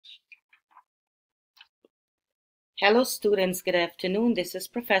Hello students, good afternoon. This is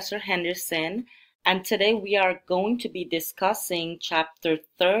Professor Henderson, and today we are going to be discussing chapter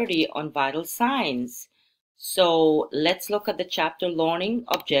 30 on vital signs. So let's look at the chapter learning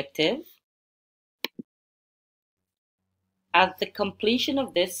objective. At the completion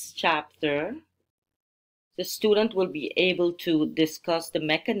of this chapter, the student will be able to discuss the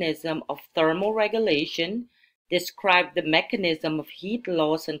mechanism of thermoregulation, describe the mechanism of heat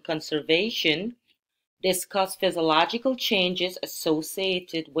loss and conservation, discuss physiological changes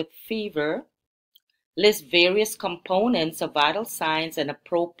associated with fever, list various components of vital signs and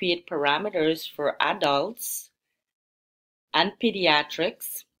appropriate parameters for adults and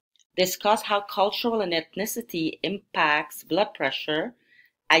pediatrics, discuss how cultural and ethnicity impacts blood pressure,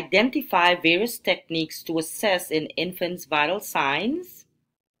 identify various techniques to assess in infants' vital signs,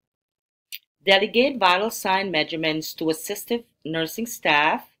 delegate vital sign measurements to assistive nursing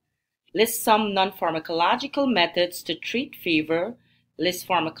staff, list some non-pharmacological methods to treat fever, list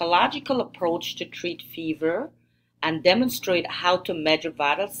pharmacological approach to treat fever, and demonstrate how to measure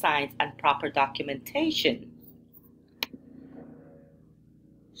vital signs and proper documentation.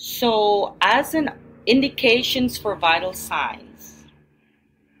 So, as an indications for vital signs,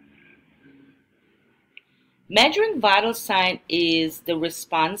 measuring vital sign is the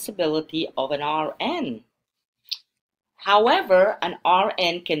responsibility of an RN. However, an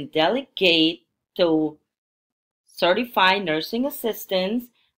RN can delegate to certified nursing assistants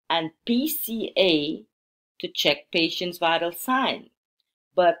and PCA to check patients' vital signs,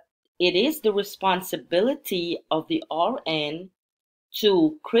 but it is the responsibility of the RN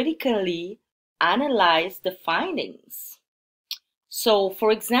to critically analyze the findings. So,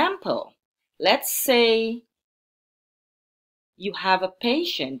 for example, let's say you have a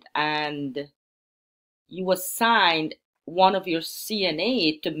patient and you assigned one of your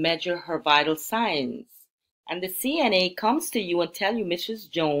CNA to measure her vital signs. And the CNA comes to you and tell you, Mrs.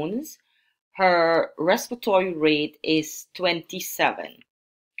 Jones, her respiratory rate is 27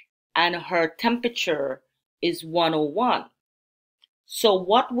 and her temperature is 101. So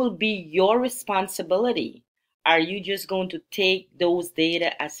what will be your responsibility? Are you just going to take those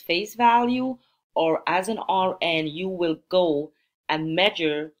data as face value, or as an RN you will go and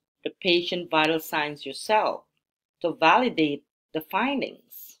measure the patient vital signs yourself to validate the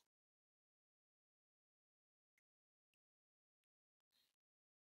findings?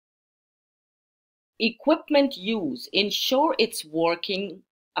 Equipment use, ensure it's working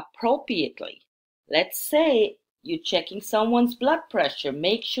appropriately. Let's say you're checking someone's blood pressure,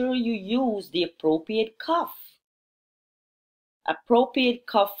 make sure you use the appropriate cuff. Appropriate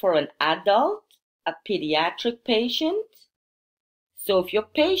cuff for an adult, a pediatric patient. So if your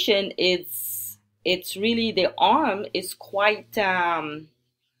patient is, it's really the arm is quite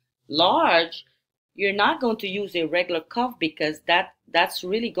large, you're not going to use a regular cuff because that's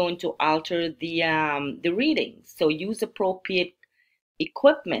really going to alter the reading. So use appropriate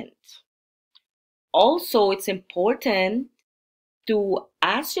equipment. Also, it's important to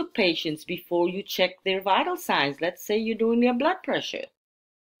ask your patients before you check their vital signs. Let's say you're doing their blood pressure.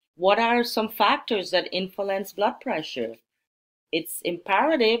 What are some factors that influence blood pressure? It's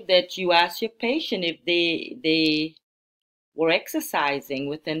imperative that you ask your patient if they were exercising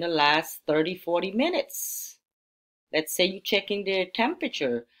within the last 30-40 minutes. Let's say you're checking their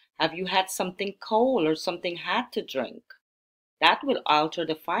temperature. Have you had something cold or something hot to drink? That will alter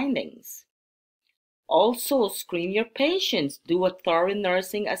the findings. Also, screen your patients. Do a thorough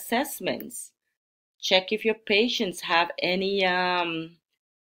nursing assessments. Check if your patients have any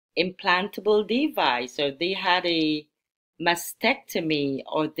implantable device, or they had a mastectomy,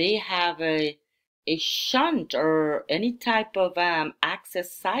 or they have a shunt or any type of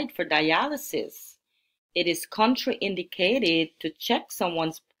access site for dialysis. It is contraindicated to check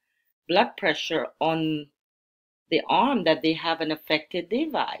someone's blood pressure on the arm that they have an affected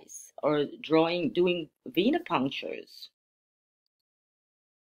device, or doing venipunctures.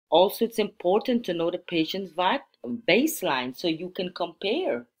 Also, it's important to know the patient's baseline so you can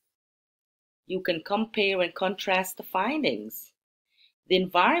compare. You can compare and contrast the findings. The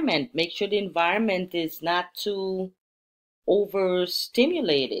environment, make sure the environment is not too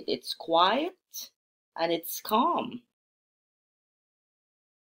overstimulated. It's quiet and it's calm.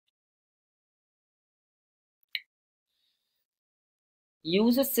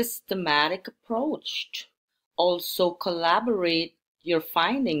 Use a systematic approach. Also collaborate your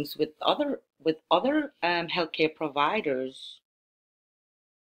findings with other healthcare providers.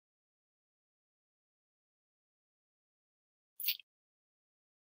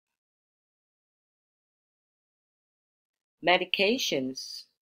 Medications.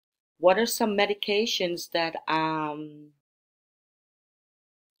 What are some medications that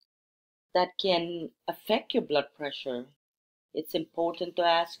can affect your blood pressure? It's important to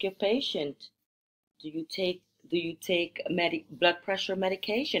ask your patient, do you take blood pressure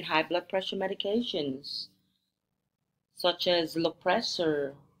medication, high blood pressure medications, such as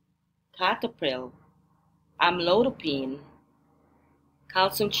Lopressor, Catapil, amlodipine,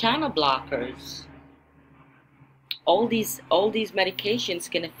 calcium channel blockers? All these medications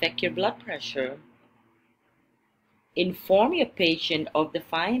can affect your blood pressure. Inform your patient of the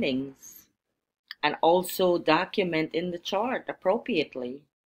findings and also document in the chart appropriately.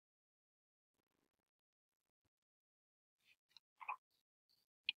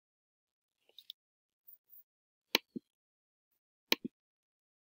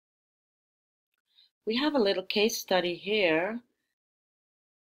 We have a little case study here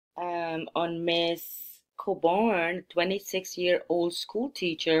on Miss Coburn, 26-year-old school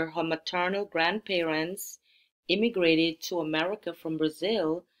teacher. Her maternal grandparents immigrated to America from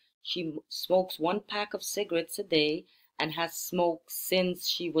Brazil. She smokes 1 pack of cigarettes a day and has smoked since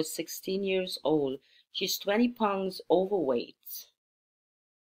she was 16 years old. She's 20 pounds overweight.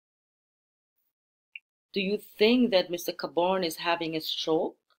 Do you think that Mr. Coburn is having a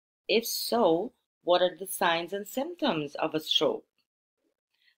stroke? If so, what are the signs and symptoms of a stroke?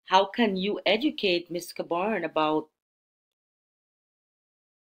 How can you educate Miss Coburn about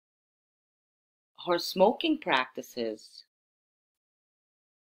her smoking practices?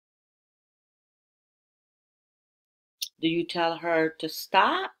 Do you tell her to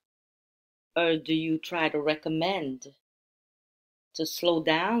stop, or do you try to recommend to slow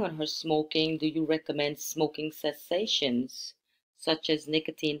down on her smoking? Do you recommend smoking cessations such as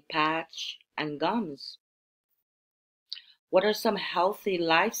nicotine patch and gums? What are some healthy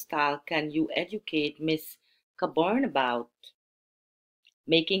lifestyle can you educate Miss Coburn about?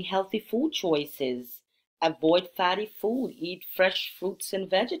 Making healthy food choices. Avoid fatty food. Eat fresh fruits and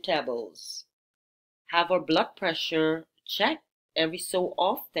vegetables. Have her blood pressure checked every so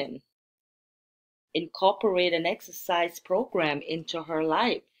often. Incorporate an exercise program into her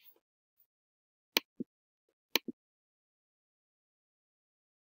life.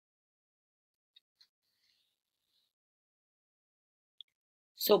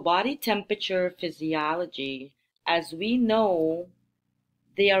 So, body temperature physiology. As we know,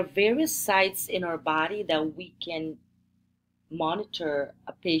 there are various sites in our body that we can monitor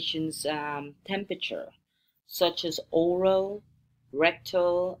a patient's temperature, such as oral,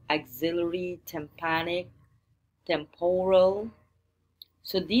 rectal, axillary, tympanic, temporal.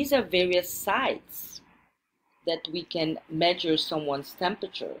 So these are various sites that we can measure someone's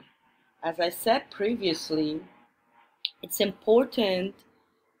temperature. As I said previously, it's important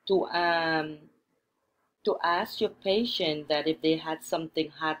to ask your patient that if they had something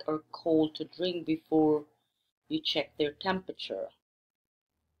hot or cold to drink before you check their temperature.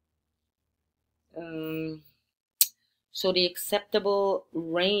 Um, so the acceptable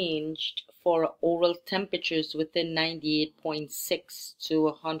range for oral temperatures within 98.6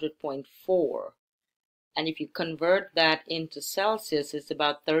 to 100.4. And if you convert that into Celsius, it's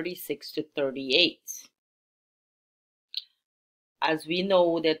about 36 to 38. As we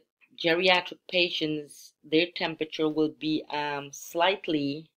know that geriatric patients, their temperature will be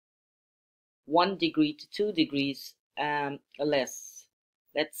slightly 1 degree to 2 degrees less.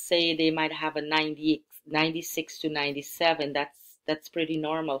 Let's say they might have a 96 to 97. That's pretty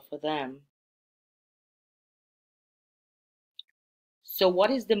normal for them. So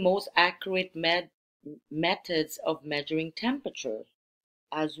what is the most accurate methods of measuring temperature?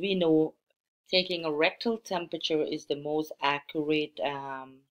 As we know, taking a rectal temperature is the most accurate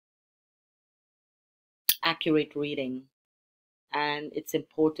reading, and it's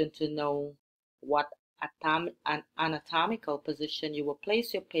important to know what anatomical position you will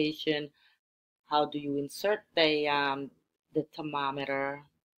place your patient. How do you insert the thermometer?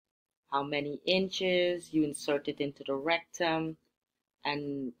 How many inches you insert it into the rectum?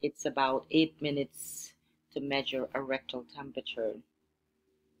 And it's about 8 minutes to measure a rectal temperature.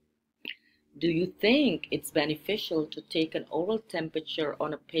 Do you think it's beneficial to take an oral temperature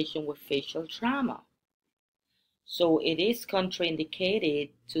on a patient with facial trauma? So it is contraindicated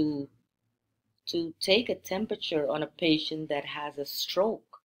to take a temperature on a patient that has a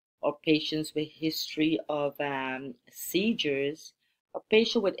stroke, or patients with history of seizures, or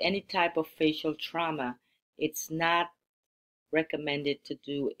patient with any type of facial trauma. It's not recommended to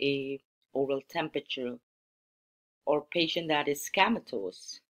do a oral temperature. Or patient that is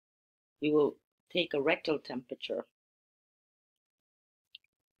comatose, we will take a rectal temperature.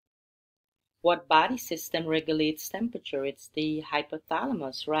 What body system regulates temperature? It's the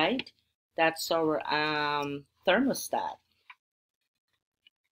hypothalamus, right? That's our thermostat.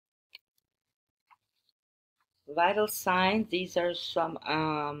 Vital signs, these are some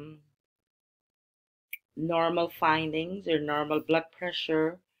normal findings or normal blood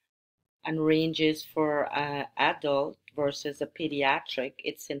pressure and ranges for adult versus a pediatric.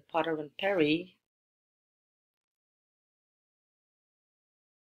 It's in Potter and Perry.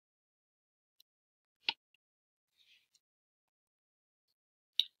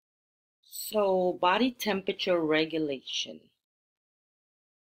 So body temperature regulation.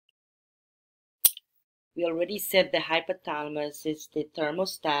 We already said the hypothalamus is the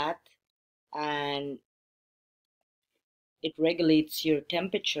thermostat and it regulates your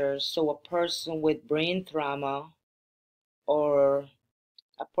temperature. So a person with brain trauma or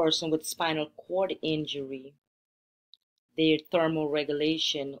a person with spinal cord injury, their thermal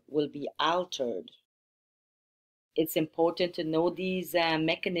regulation will be altered. It's important to know these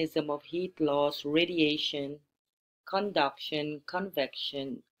mechanisms of heat loss, radiation, conduction,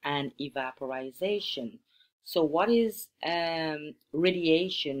 convection, and evaporization. So what is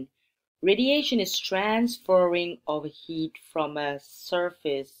radiation? Radiation is transferring of heat from a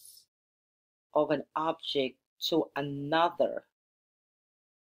surface of an object to another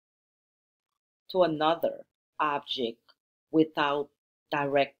object without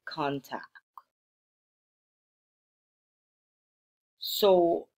direct contact.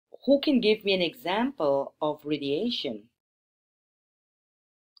 So who can give me an example of radiation?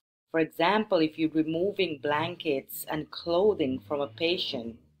 For example, if you're removing blankets and clothing from a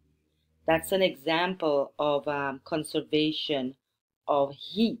patient, that's an example of conservation of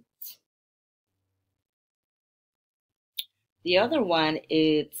heat. The other one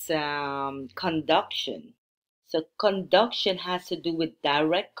is conduction. So conduction has to do with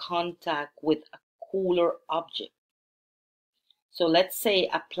direct contact with a cooler object. So let's say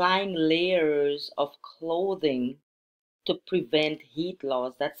applying layers of clothing to prevent heat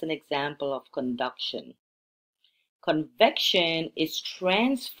loss. That's an example of conduction. Convection is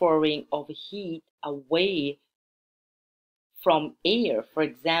transferring of heat away from air. For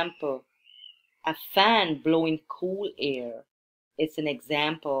example, a fan blowing cool air is an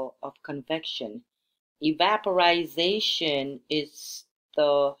example of convection. Evaporization is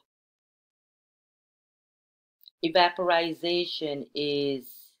the evaporization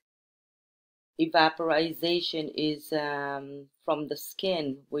is from the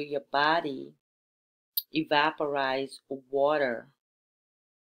skin where your body evaporize water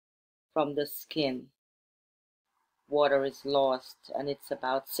from the skin. Water is lost and it's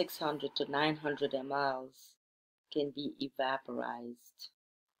about 600 to 900 mLs can be evaporized.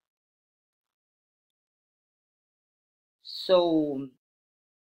 So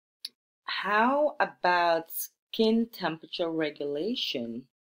how about skin temperature regulation?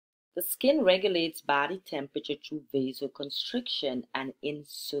 The skin regulates body temperature through vasoconstriction and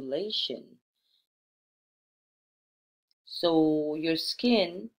insulation. So your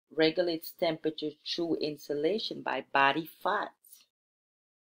skin regulates temperature through insulation by body fats.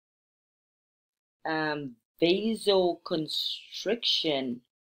 Vasoconstriction.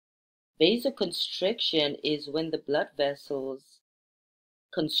 Vasoconstriction is when the blood vessels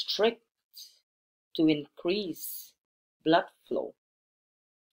constrict to increase blood flow.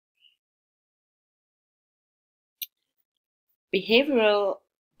 Behavioral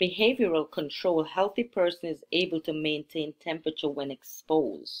control. Healthy person is able to maintain temperature when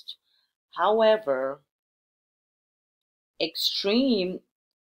exposed. However, extreme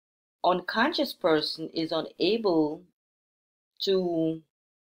unconscious person is unable to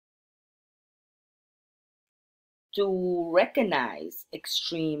recognize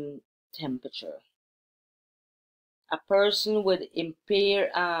extreme temperature. A person with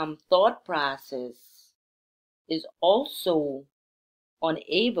impaired thought process is also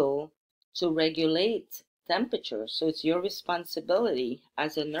unable to regulate temperature. So it's your responsibility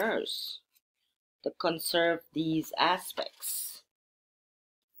as a nurse to conserve these aspects.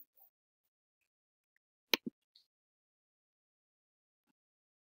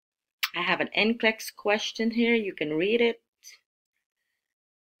 I have an NCLEX question here. You can read it.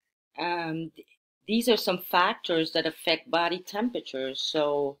 These are some factors that affect body temperature.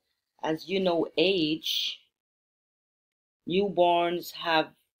 So, as you know, age, newborns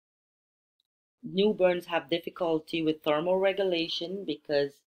have difficulty with thermal regulation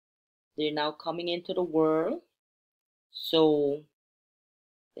because they're now coming into the world. So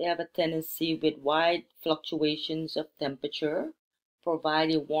they have a tendency with wide fluctuations of temperature.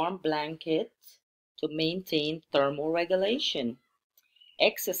 Provide a warm blanket to maintain thermal regulation.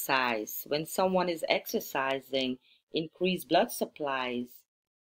 Exercise. When someone is exercising, increase blood supplies